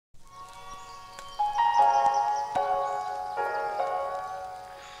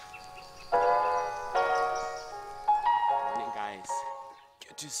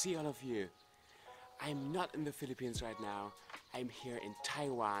see all of you. I'm not in the Philippines right now. I'm here in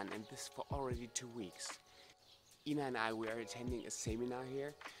Taiwan, and this for already 2 weeks. Ina and I, we are attending a seminar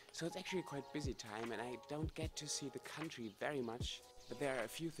here, so it's actually quite busy time and I don't get to see the country very much, but there are a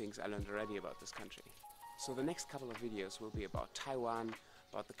few things I learned already about this country. So the next couple of videos will be about Taiwan,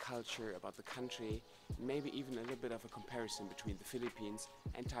 about the culture, about the country, and maybe even a little bit of a comparison between the Philippines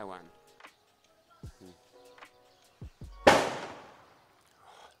and Taiwan.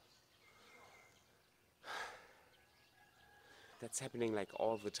 That's happening like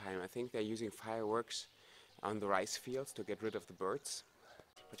all the time. I think they're using fireworks on the rice fields to get rid of the birds.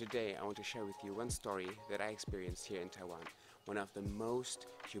 But today I want to share with you one story that I experienced here in Taiwan. One of the most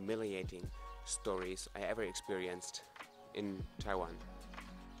humiliating stories I ever experienced in Taiwan.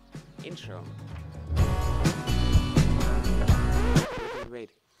 Intro. Wait.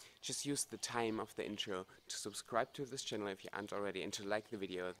 Just use the time of the intro to subscribe to this channel if you aren't already and to like the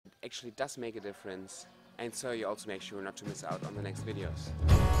video. It actually does make a difference. And so you also make sure not to miss out on the next videos.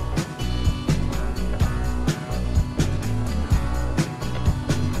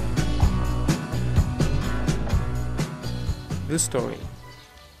 The story.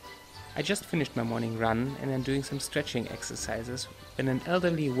 I just finished my morning run and I'm doing some stretching exercises when an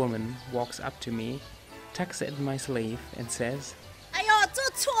elderly woman walks up to me, tugs at my sleeve and says, I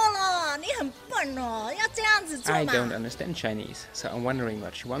don't understand Chinese, so I'm wondering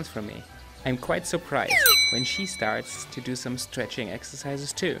what she wants from me. I'm quite surprised when she starts to do some stretching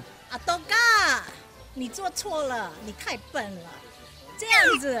exercises too.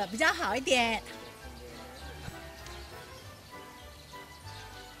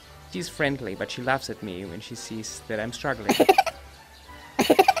 She's friendly, but she laughs at me when she sees that I'm struggling.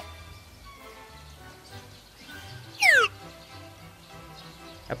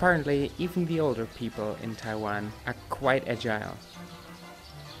 Apparently, even the older people in Taiwan are quite agile.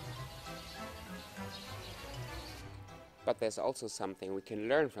 But there's also something we can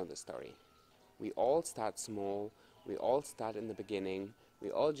learn from the story. We all start small, we all start in the beginning,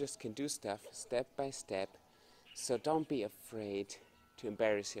 we all just can do stuff step by step, so don't be afraid to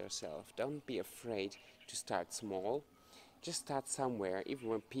embarrass yourself, don't be afraid to start small. Just start somewhere, even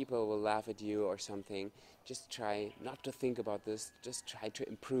when people will laugh at you or something. Just try not to think about this, just try to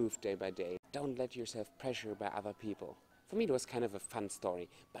improve day by day. Don't let yourself pressure by other people. For me it was kind of a fun story,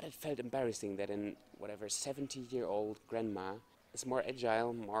 but it felt embarrassing that an 70-year-old grandma is more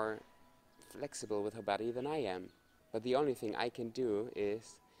agile, more flexible with her body than I am. But the only thing I can do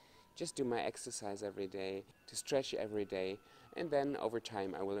is just do my exercise every day, to stretch every day, and then over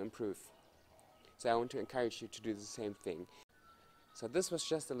time I will improve. So I want to encourage you to do the same thing. So this was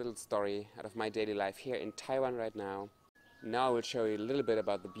just a little story out of my daily life here in Taiwan right now. Now I will show you a little bit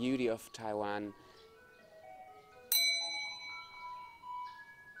about the beauty of Taiwan.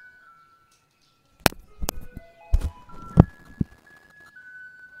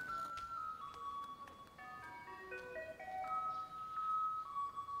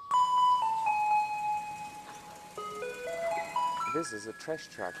 This is a trash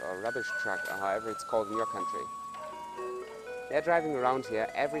truck or rubbish truck, or however it's called in your country. They're driving around here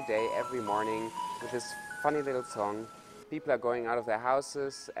every day, every morning with this funny little song. People are going out of their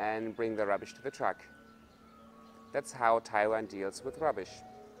houses and bring their rubbish to the truck. That's how Taiwan deals with rubbish.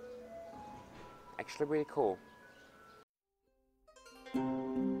 Actually really cool.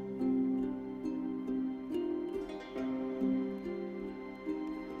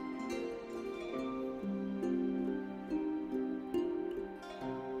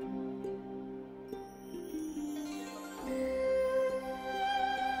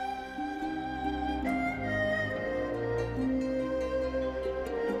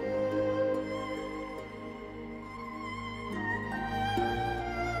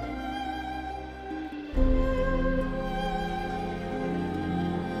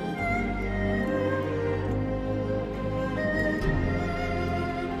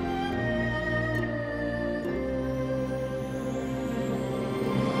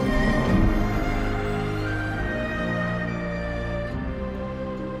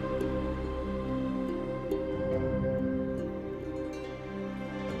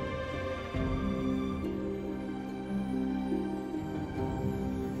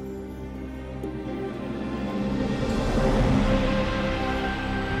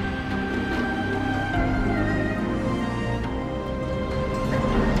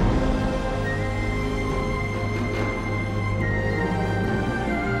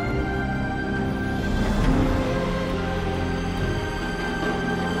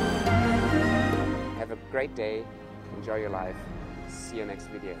 Great day, enjoy your life, see you next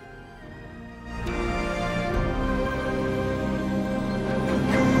video.